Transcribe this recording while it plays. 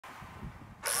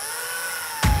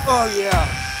Oh yeah.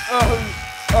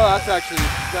 Oh, that's actually the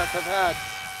best I've had.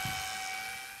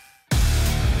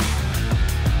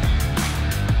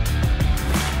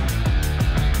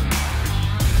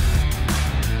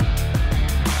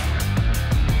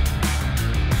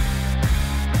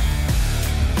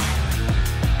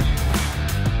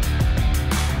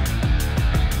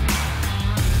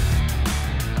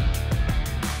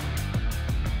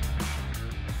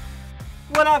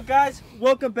 What up, guys?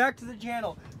 Welcome back to the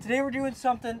channel. Today we're doing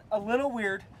something a little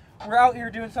weird. We're out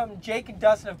here doing something Jake and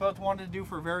Dustin have both wanted to do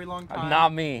for a very long time.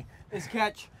 Not me. Is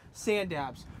catch sand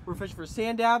dabs. We're fishing for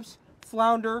sand dabs,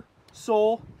 flounder,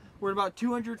 sole. We're at about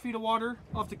 200 feet of water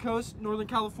off the coast, Northern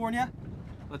California.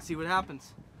 Let's see what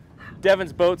happens.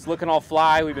 Devin's boat's looking all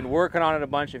fly. We've been working on it a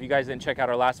bunch. If you guys didn't check out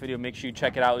our last video, make sure you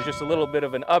check it out. It was just a little bit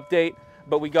of an update,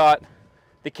 but we got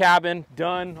the cabin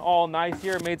done all nice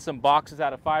here. Made some boxes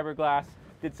out of fiberglass.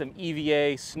 Did some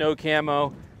EVA, snow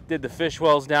camo. Did the fish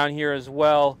wells down here as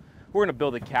well. We're gonna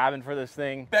build a cabin for this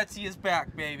thing. Betsy is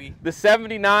back, baby. The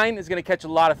 79 is gonna catch a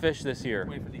lot of fish this year.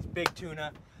 Wait for these big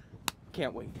tuna.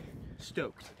 Can't wait.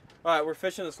 Stoked. All right, we're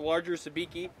fishing this larger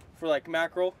sabiki for like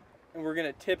mackerel, and we're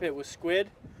gonna tip it with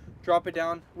squid. Drop it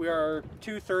down. We are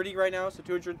 230 right now, so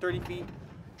 230 feet.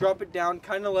 Drop it down,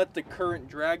 kind of let the current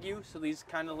drag you, so these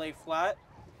kind of lay flat.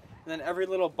 And then every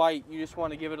little bite, you just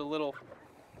want to give it a little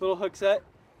hook set,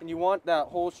 and you want that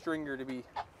whole stringer to be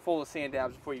full of sand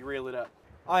dabs before you reel it up.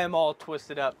 I am all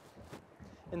twisted up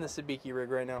in the sabiki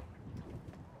rig right now.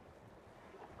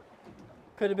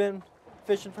 Could have been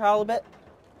fishing for halibut.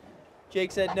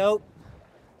 Jake said nope.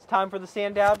 It's time for the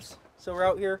sand dabs. So we're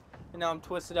out here, and now I'm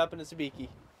twisted up in a sabiki.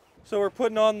 So we're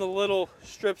putting on the little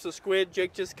strips of squid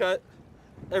Jake just cut.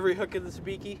 Every hook of the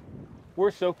sabiki. We're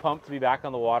so pumped to be back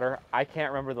on the water. I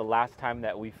can't remember the last time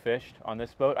that we fished on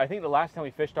this boat. I think the last time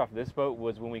we fished off this boat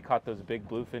was when we caught those big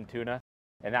bluefin tuna,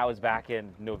 and that was back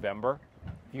in November.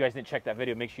 If you guys didn't check that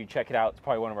video, make sure you check it out. It's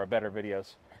probably one of our better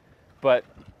videos. But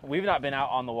we've not been out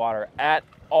on the water at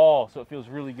all, so it feels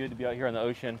really good to be out here on the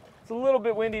ocean. It's a little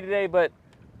bit windy today, but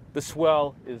the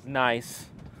swell is nice.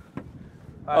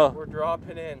 We're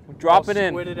dropping in. We're dropping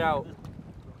in. Squid it out.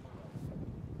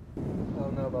 I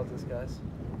don't know about this, guys.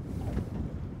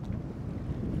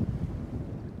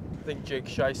 I think Jake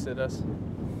shysted us.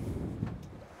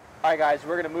 All right, guys,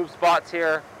 we're gonna move spots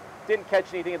here. Didn't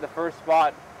catch anything at the first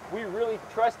spot. We really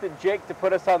trusted Jake to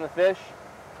put us on the fish.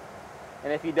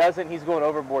 And if he doesn't, he's going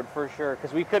overboard for sure.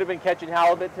 Because we could have been catching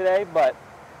halibut today, but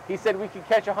he said we could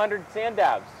catch 100 sand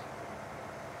dabs.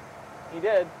 He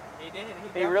did. He did.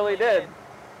 He really did.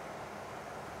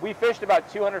 We fished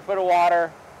about 200 foot of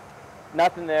water.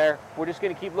 Nothing there. We're just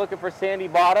gonna keep looking for sandy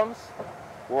bottoms.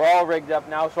 We're all rigged up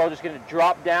now, so I'm just gonna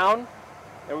drop down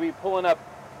and we'll be pulling up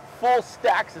full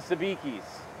stacks of sabikis.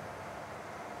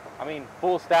 I mean,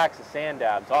 full stacks of sand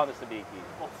dabs on the sabikis.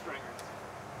 Full stringers.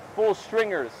 Full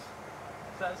stringers.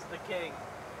 Says the king.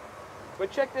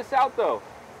 But check this out though.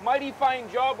 Mighty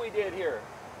fine job we did here.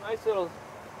 Nice little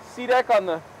sea deck on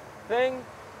the thing.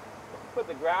 Put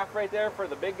the graph right there for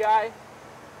the big guy.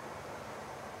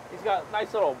 He's got a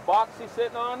nice little box he's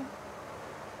sitting on.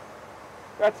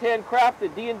 That's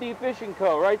handcrafted, D.D Fishing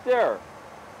Co. right there.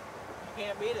 You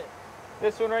can't beat it.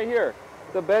 This one right here,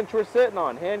 the bench we're sitting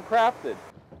on, handcrafted.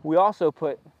 We also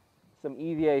put some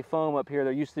EVA foam up here.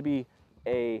 There used to be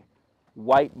a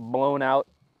white blown out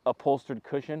upholstered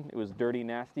cushion. It was dirty,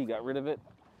 nasty, got rid of it.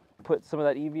 Put some of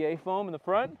that EVA foam in the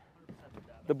front.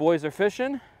 The boys are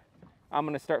fishing. I'm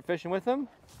gonna start fishing with them.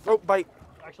 Oh, bite.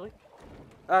 Actually,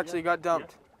 Actually got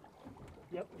dumped.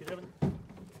 yep, you're Devin.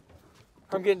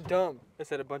 I'm getting dumped. I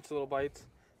said a bunch of little bites.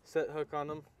 Set hook on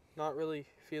them. Not really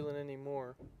feeling any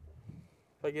more.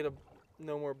 If I get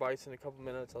no more bites in a couple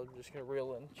minutes, I'm just gonna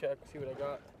reel in, check, see what I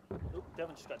got. Oop,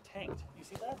 Devin just got tanked. You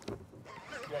see that?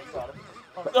 Yeah, you got him.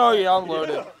 Oh yeah, I'm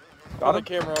loaded. Got the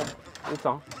camera on. It's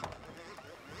on.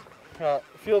 It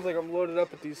feels like I'm loaded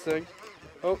up with these things.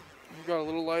 Oh, we got a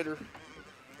little lighter.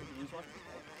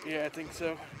 Yeah, I think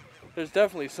so. There's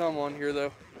definitely some on here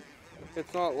though.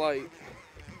 It's not light.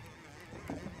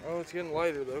 Oh, it's getting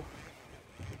lighter though.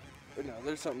 But no,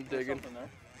 there's something digging. Something there.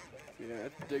 Yeah,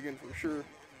 it's digging for sure.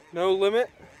 No limit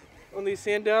on these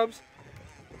sand dabs,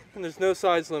 and there's no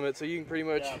size limit, so you can pretty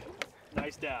much. Dab.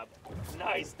 Nice dab.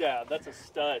 Nice dab. That's a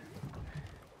stud.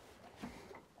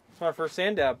 It's my first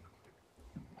sand dab.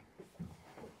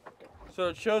 So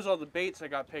it shows all the baits I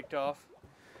got picked off.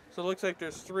 So it looks like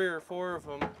there's 3 or 4 of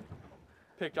them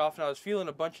picked off, and I was feeling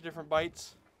a bunch of different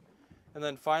bites. And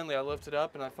then finally I lifted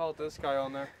up and I felt this guy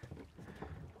on there.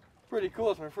 Pretty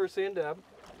cool, it's my first sand dab.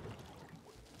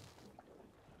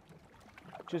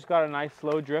 Just got a nice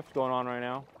slow drift going on right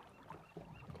now.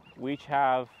 We each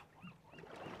have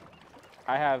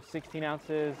I have 16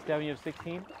 ounces. Devin, you have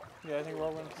 16? Yeah, I think we're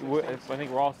all running 16. I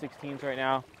think we're all 16s right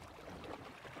now.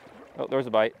 Oh, there's a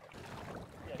bite.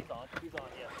 Yeah, he's on. He's on,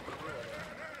 yeah.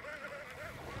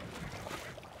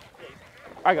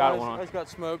 I got one on. I just got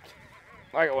smoked.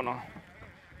 I got one on.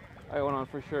 I got one on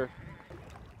for sure.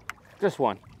 Just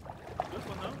one. This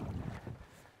one, though?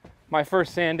 My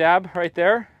first sand dab right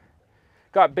there.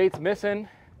 Got baits missing.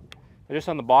 They're just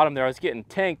on the bottom there. I was getting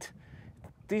tanked.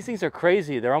 These things are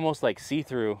crazy. They're almost like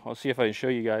see-through. I'll see if I can show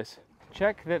you guys.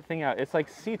 Check that thing out. It's like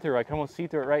see-through. I can almost see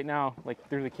through it right now, like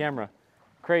through the camera.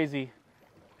 Crazy.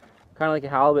 Kind of like a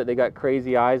halibut. They got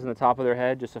crazy eyes on the top of their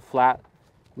head. Just a flat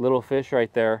little fish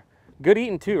right there. Good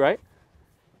eating too, right?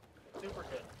 Super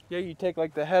good. Yeah, you take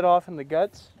like the head off and the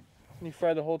guts, and you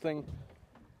fry the whole thing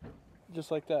just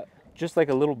like that. Just like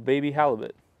a little baby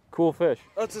halibut. Cool fish.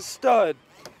 That's a stud.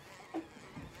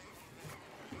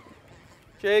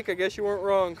 Jake, I guess you weren't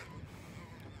wrong.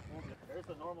 There's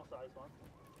the normal size one.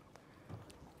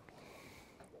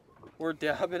 We're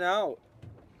dabbing out.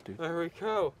 Dude. There we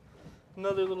go.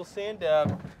 Another little sand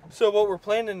dab. So what we're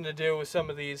planning to do with some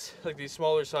of these, like these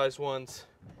smaller size ones,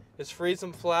 is freeze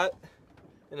them flat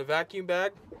in a vacuum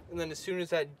bag, and then as soon as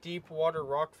that deep water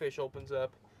rockfish opens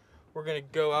up, we're gonna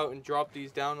go out and drop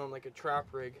these down on like a trap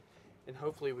rig, and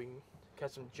hopefully we can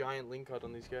catch some giant lingcod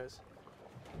on these guys.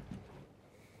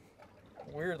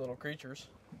 Weird little creatures.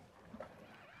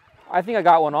 I think I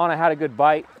got one on. I had a good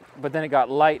bite, but then it got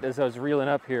light as I was reeling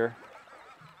up here.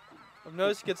 I've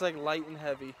noticed it gets like light and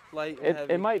heavy. Heavy.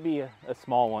 It might be a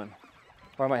small one,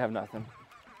 or I might have nothing.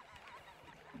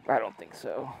 I don't think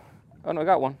so. Oh no, I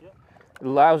got one. Yep.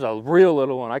 That was a real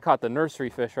little one. I caught the nursery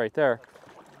fish right there.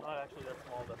 Not actually that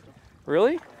small, Dustin.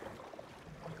 Really?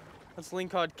 That's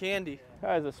lingcod candy.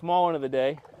 That is a small one of the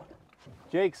day.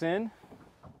 Jake's in.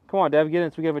 Come on, Dev, get in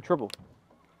so we can have a triple.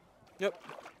 Yep.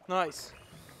 Nice.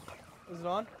 Is it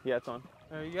on? Yeah, it's on.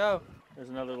 There you go. There's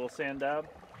another little sand dab.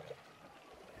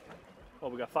 Well,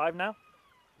 we got 5 now?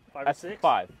 5 That's or 6?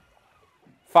 5.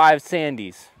 5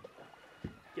 sandies.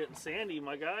 Getting sandy,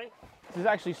 my guy. This is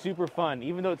actually super fun.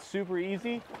 Even though it's super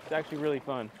easy, it's actually really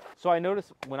fun. So I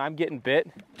notice when I'm getting bit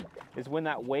is when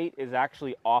that weight is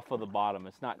actually off of the bottom.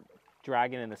 It's not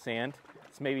dragging in the sand.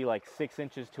 It's maybe like 6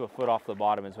 inches to a foot off the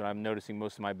bottom is when I'm noticing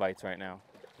most of my bites right now.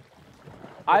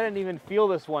 I didn't even feel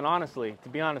this one, honestly. To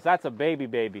be honest, that's a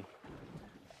baby.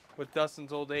 With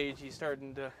Dustin's old age, he's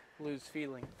starting to lose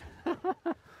feeling.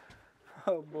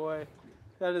 Oh boy,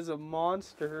 that is a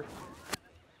monster.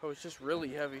 Oh, it's just really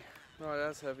heavy. Oh,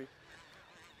 that's heavy.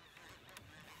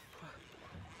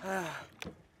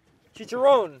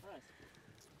 Chicharron.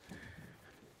 Nice.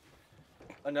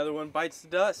 Another one bites the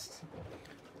dust.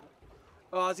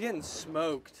 Oh, I was getting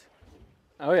smoked.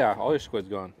 Oh yeah, all your squid's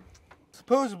gone.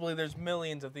 Supposedly there's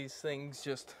millions of these things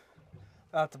just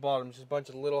at the bottom, just a bunch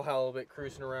of little halibut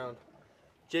cruising around.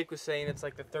 Jake was saying it's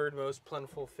like the 3rd most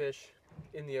plentiful fish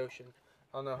in the ocean.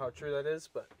 I don't know how true that is,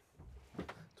 but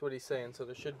that's what he's saying. So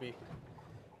there should be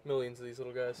millions of these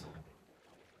little guys.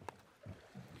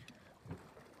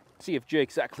 See if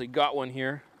Jake's actually got one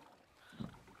here.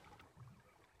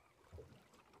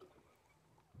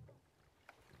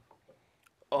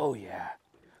 Oh yeah,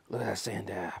 look at that sand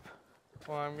dab.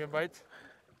 Well, I'm gonna bite.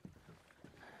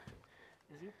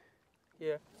 Is he?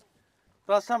 Yeah.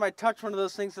 Last time I touched one of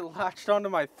those things, it latched onto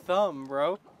my thumb,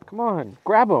 bro. Come on,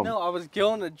 grab him. No, I was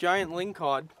gilling a giant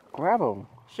lingcod, Grab him.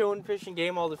 showing Fish and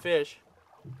Game all the fish.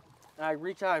 And I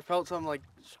reached out, I felt something like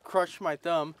crush my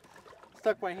thumb,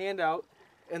 stuck my hand out,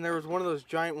 and there was one of those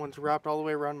giant ones wrapped all the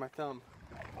way around my thumb.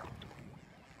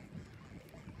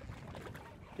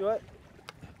 Do it.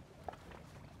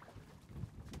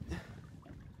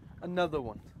 Another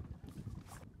one.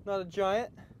 Not a giant,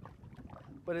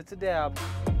 but it's a dab.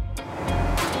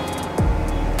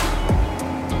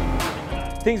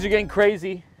 Things are getting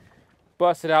crazy.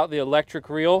 Busted out the electric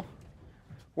reel.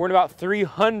 We're at about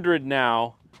 300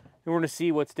 now, and we're gonna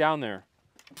see what's down there.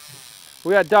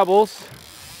 We got doubles.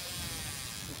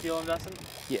 You feel them, Dustin?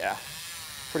 Yeah,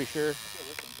 pretty sure.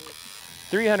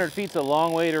 300 feet's a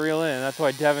long way to reel in. That's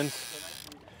why Devin's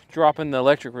dropping the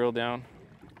electric reel down.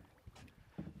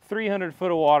 300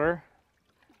 foot of water.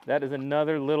 That is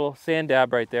another little sand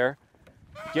dab right there.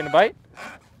 Getting a bite?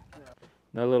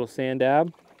 Another little sand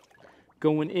dab.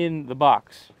 Going in the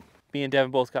box. Me and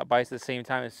Devin both got bites at the same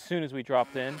time as soon as we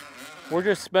dropped in. We're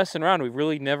just messing around. We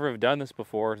really never have done this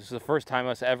before. This is the first time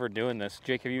us ever doing this.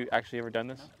 Jake, have you actually ever done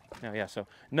this? No, yeah, so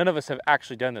none of us have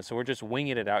actually done this. So we're just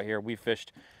winging it out here. We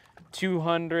fished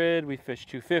 200, we fished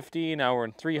 250, now we're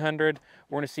in 300.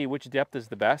 We're gonna see which depth is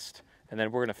the best, and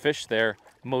then we're gonna fish there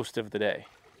most of the day.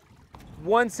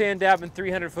 One sand dab in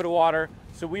 300 foot of water.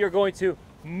 So we are going to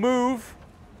move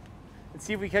and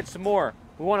see if we catch some more.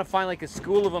 We want to find like a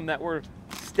school of them that we're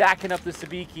stacking up the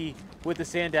sabiki with the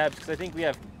sand dabs, because I think we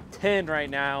have 10 right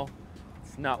now.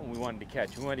 It's not what we wanted to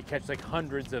catch. We wanted to catch like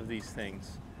hundreds of these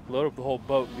things. Load up the whole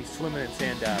boat and be swimming in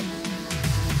sand dabs.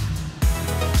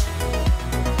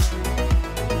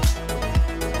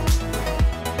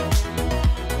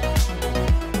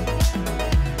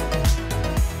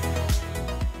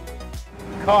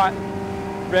 Caught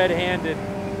red-handed.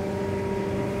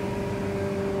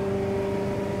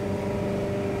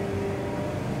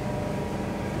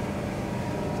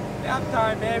 Nap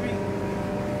time, baby.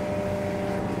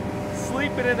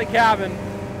 Sleeping in the cabin.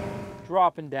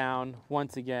 Dropping down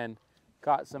once again.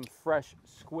 Got some fresh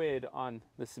squid on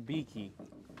the sabiki.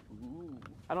 Ooh.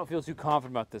 I don't feel too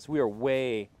confident about this. We are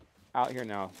way out here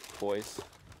now, boys.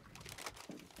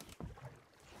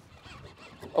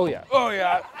 Oh yeah. Oh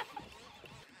yeah.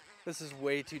 This is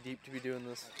way too deep to be doing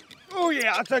this. Oh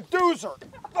yeah, it's a doozer.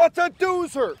 That's a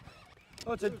doozer.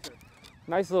 Oh, it's a...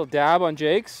 Nice little dab on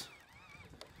Jake's.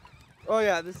 Oh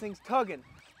yeah, this thing's tugging.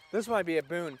 This might be a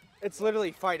boon. It's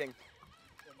literally fighting.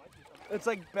 It's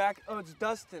like back. Oh, it's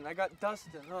Dustin. I got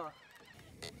Dustin, huh?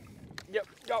 Yep,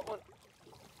 got one.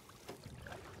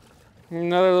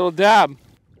 Another little dab.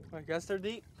 I guess they're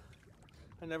deep.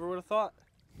 I never would have thought.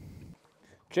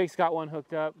 Jake's got one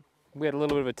hooked up. We had a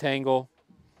little bit of a tangle.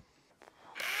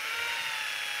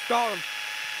 Got him.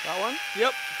 Got one?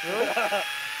 Yep. Really?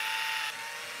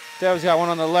 Dev's got one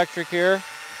on the electric here.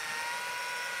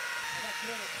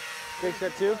 Jake's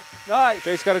got two. Nice.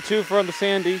 Jake's got a twofer on the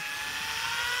sandy.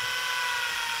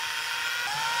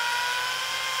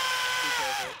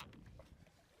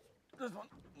 This one,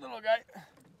 little guy.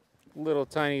 Little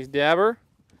tiny dabber.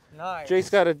 Nice. Jake's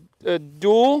got a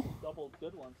dual. Double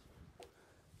good ones.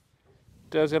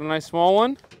 Dev's got a nice small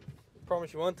one.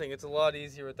 Promise you one thing, it's a lot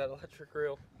easier with that electric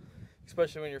reel,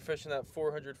 especially when you're fishing that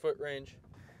 400-foot range.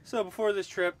 So before this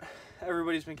trip,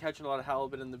 everybody's been catching a lot of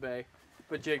halibut in the bay,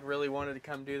 but Jake really wanted to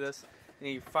come do this, and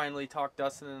he finally talked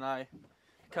Dustin and I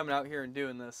coming out here and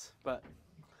doing this. But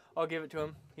I'll give it to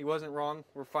him. He wasn't wrong.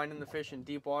 We're finding the fish in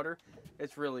deep water.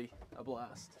 It's really a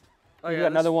blast. Oh, We yeah,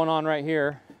 got another one on right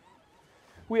here.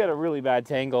 We had a really bad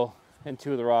tangle in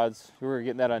two of the rods. We were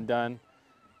getting that undone.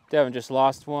 Devin just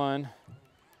lost one.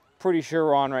 Pretty sure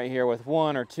we're on right here with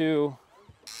one or two.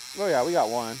 Oh yeah, we got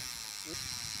one.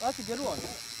 That's a good one.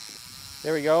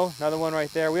 There we go, another one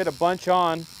right there. We had a bunch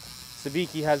on.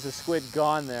 Sabiki has the squid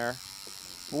gone there.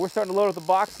 But we're starting to load up the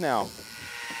box now.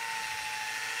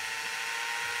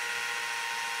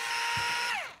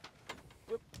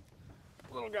 Yep.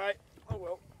 Little guy. Oh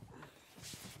well.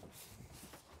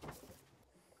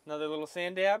 Another little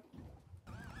sand dab.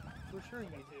 For sure you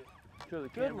do. Show the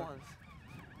Good camera. ones.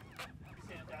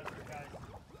 Sand dabs are guys.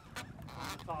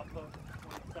 Top hook,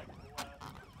 20 seconds left.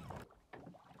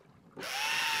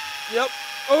 Yep.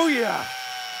 Oh yeah.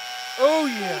 Oh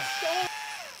yeah.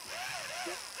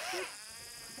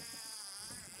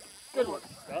 Good one.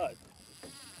 God.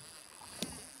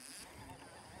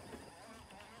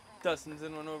 Dustin's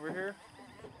in one over here.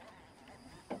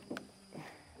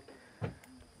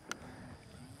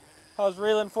 I was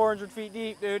reeling 400 feet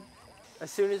deep, dude. As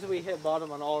soon as we hit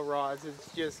bottom on all rods,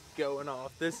 it's just going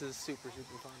off. This is super,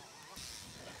 super fun.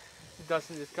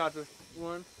 Dustin just caught this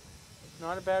one.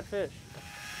 Not a bad fish.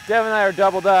 Devin and I are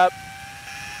doubled up.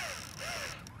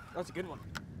 That's a good one.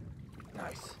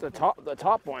 Nice. The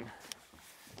top one.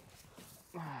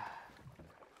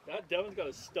 That Devin's got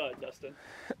a stud, Dustin.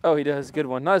 Oh, he does. Good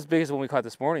one. Not as big as the one we caught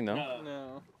this morning, though.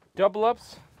 No. Double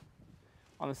ups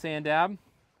on the sand dab.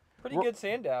 Pretty good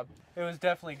sand dab. It was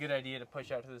definitely a good idea to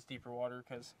push out to this deeper water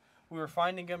because we were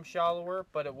finding them shallower,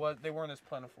 but they weren't as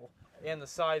plentiful. And the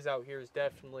size out here is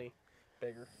definitely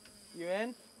bigger. You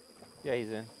in? Yeah,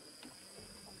 he's in.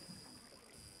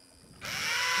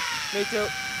 Me too.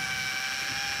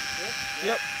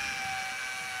 Yep.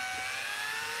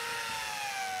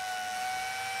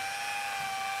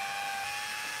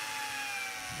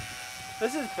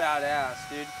 This is badass,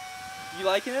 dude. You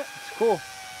liking it? It's cool.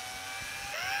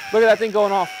 Look at that thing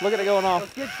going off. Look at it going off.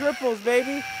 Let's get triples,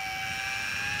 baby.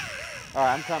 All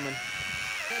right, I'm coming.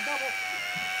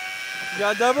 You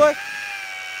got a double?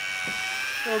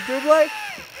 Little double?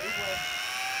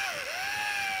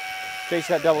 Jake's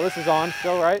got double. This is on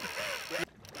still, right?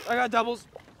 I got doubles.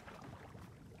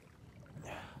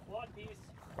 One piece.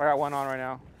 I got one on right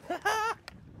now.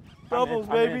 Doubles,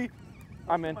 I'm in. baby.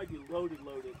 I'm in. Might be loaded.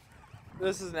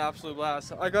 This is an absolute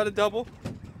blast. I got a double.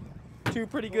 Two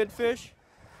pretty good fish.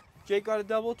 Jake got a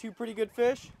double. Two pretty good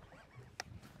fish.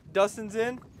 Dustin's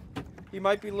in. He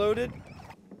might be loaded.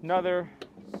 Another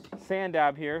sand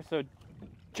dab here. So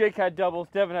Jake had doubles.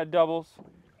 Devin had doubles.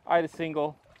 I had a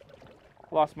single.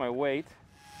 Lost my weight.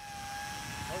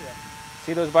 Oh yeah.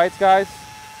 See those bites, guys?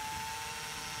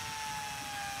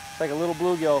 It's like a little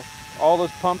bluegill. All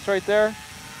those pumps right there.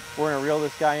 We're gonna reel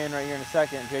this guy in right here in a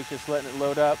second. Jake's just letting it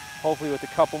load up, hopefully with a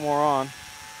couple more on,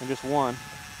 and just one.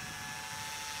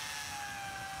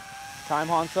 Time,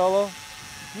 Han Solo?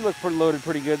 You look pretty loaded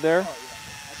pretty good there. Oh, yeah.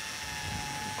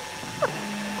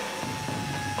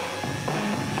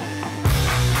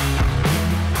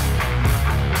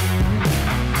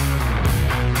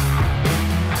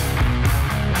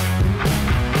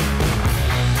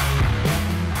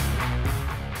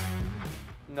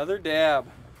 Another dab.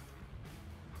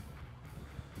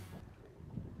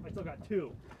 I still got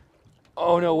 2.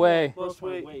 Oh, no way. Close Broke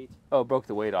my weight. weight. Oh, broke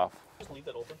the weight off. Just leave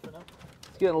that open for now.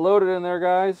 It's getting loaded in there,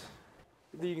 guys.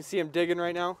 You can see him digging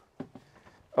right now.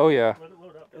 Oh, yeah. Let it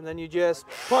load up. And then you just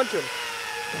punch him.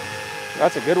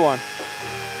 That's a good one.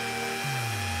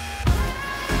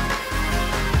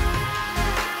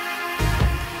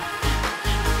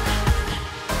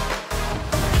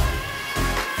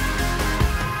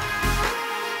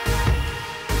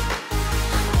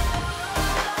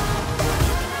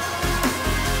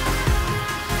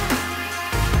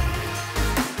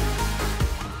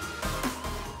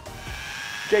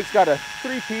 Jake's got a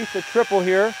 3-piece, a triple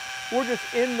here. We're just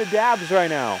in the dabs right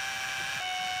now.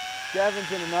 Devin's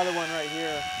in another one right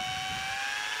here.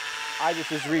 I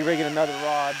just was re-rigging another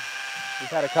rod. We've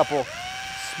had a couple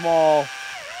small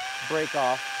break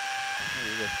off.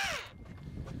 There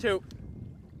you go. 2.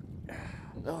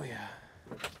 Oh yeah.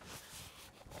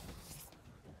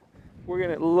 We're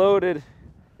getting it loaded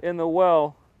in the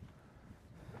well.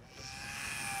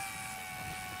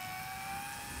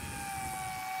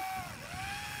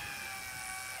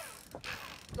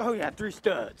 Oh yeah, 3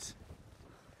 studs.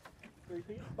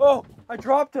 Oh, I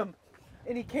dropped him.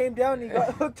 And he came down and he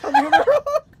got hooked on the other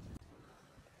hook.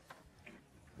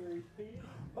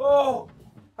 Oh,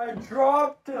 I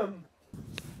dropped him.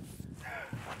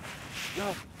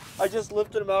 No, I just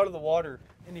lifted him out of the water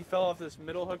and he fell off this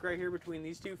middle hook right here between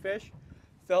these 2 fish.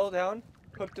 Fell down,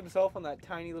 hooked himself on that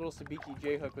tiny little sabiki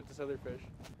J hook with this other fish.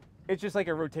 It's just like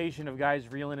a rotation of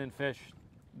guys reeling in fish.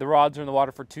 The rods are in the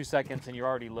water for 2 seconds and you're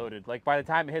already loaded. Like by the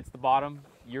time it hits the bottom,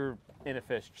 you're in a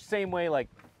fish. Same way like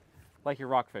you're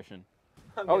rock fishing.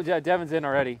 Oh yeah, Devin's in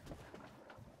already.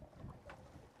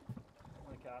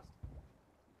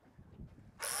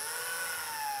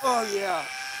 Oh yeah.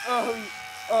 Oh,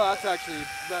 that's actually the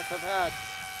best I've had.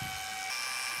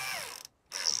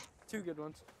 2 good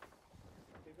ones.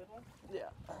 2 good ones? Yeah.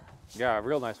 Yeah, a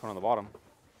real nice one on the bottom.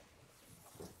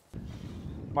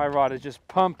 My rod is just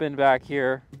pumping back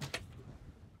here.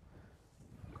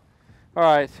 All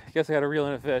right, guess I got to reel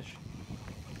in a fish.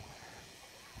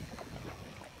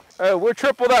 Oh, we're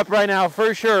tripled up right now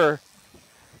for sure.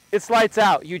 It's lights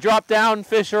out. You drop down,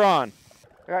 fish are on.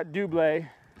 I got double.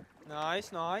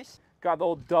 Nice, nice. Got the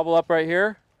old double up right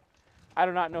here. I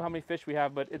do not know how many fish we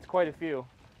have, but it's quite a few.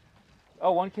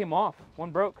 Oh, one came off.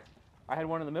 One broke. I had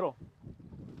one in the middle.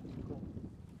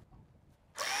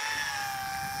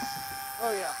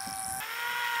 Oh yeah.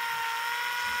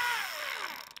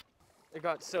 It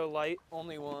got so light,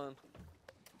 only one.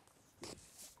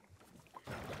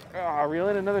 Ah, reel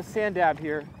in another sand dab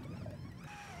here.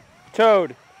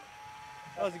 Toad.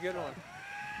 That was a good one.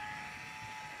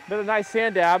 Another nice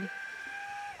sand dab.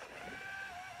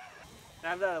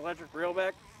 Have that electric reel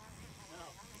back. No.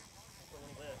 A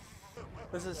little bit.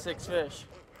 This is 6 fish.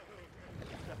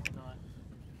 Definitely not.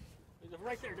 Is it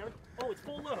right there, Devin? Oh, it's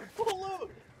full load. Full load.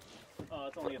 Oh,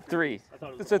 it's only a 3. I thought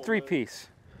it was It's a full load. 3-piece.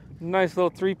 Nice little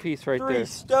 3-piece right 3 there.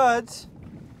 studs.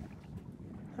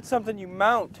 That's something you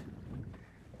mount.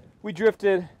 We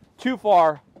drifted too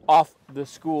far off the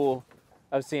school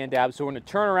of sand dabs, so we're going to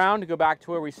turn around to go back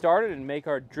to where we started and make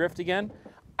our drift again.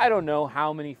 I don't know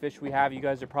how many fish we have. You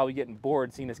guys are probably getting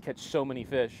bored seeing us catch so many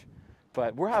fish,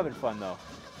 but we're having fun though.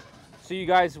 So you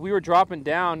guys, we were dropping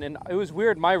down and it was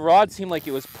weird. My rod seemed like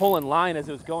it was pulling line as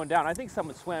it was going down. I think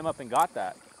someone swam up and got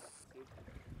that.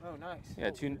 Oh, nice.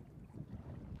 Yeah, 2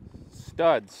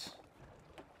 studs.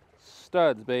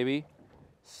 Studs, baby.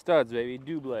 Studs, baby.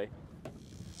 Double.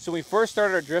 So when we first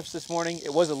started our drifts this morning,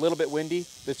 it was a little bit windy.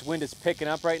 This wind is picking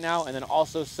up right now, and then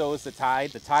also so is the tide.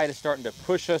 The tide is starting to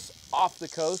push us off the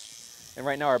coast, and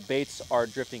right now our baits are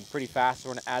drifting pretty fast, so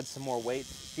we're gonna add some more weights,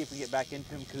 see if we get back into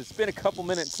them, because it's been a couple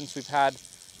minutes since we've had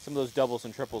some of those doubles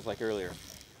and triples like earlier.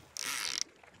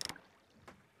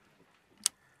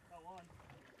 Got one.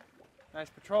 Nice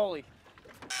patrolly.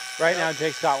 Right now,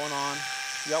 Jake's got one on.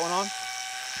 You got one on?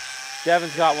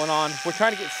 Devin's got one on. We're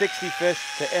trying to get 60 fish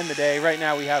to end the day. Right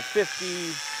now we have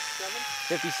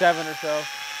 57 or so.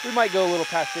 We might go a little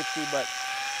past 60, but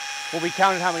when we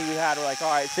counted how many we had, we're like,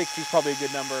 all right, 60 is probably a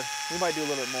good number. We might do a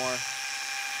little bit more.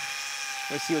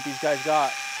 Let's see what these guys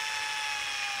got.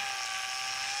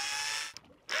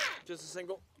 Just a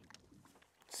single.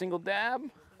 Single dab.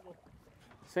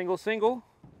 Single, single.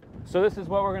 So this is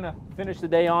what we're gonna finish the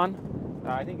day on.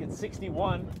 I think it's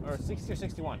 61, or 60 or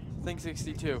 61. I think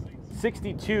 62.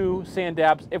 62 sand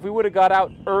dabs. If we would have got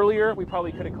out earlier, we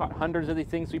probably could have caught hundreds of these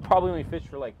things. We probably only fished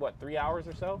for like, what, 3 hours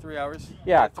or so? 3 hours.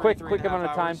 Yeah, three quick and a amount of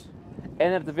half time. hours.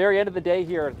 And at the very end of the day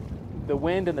here, the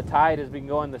wind and the tide has been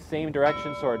going the same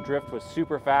direction, so our drift was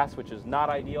super fast, which is not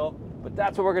ideal. But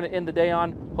that's what we're gonna end the day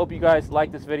on. Hope you guys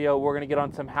like this video. We're gonna get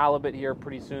on some halibut here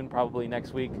pretty soon, probably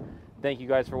next week. Thank you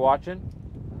guys for watching.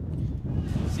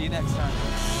 See you next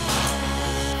time.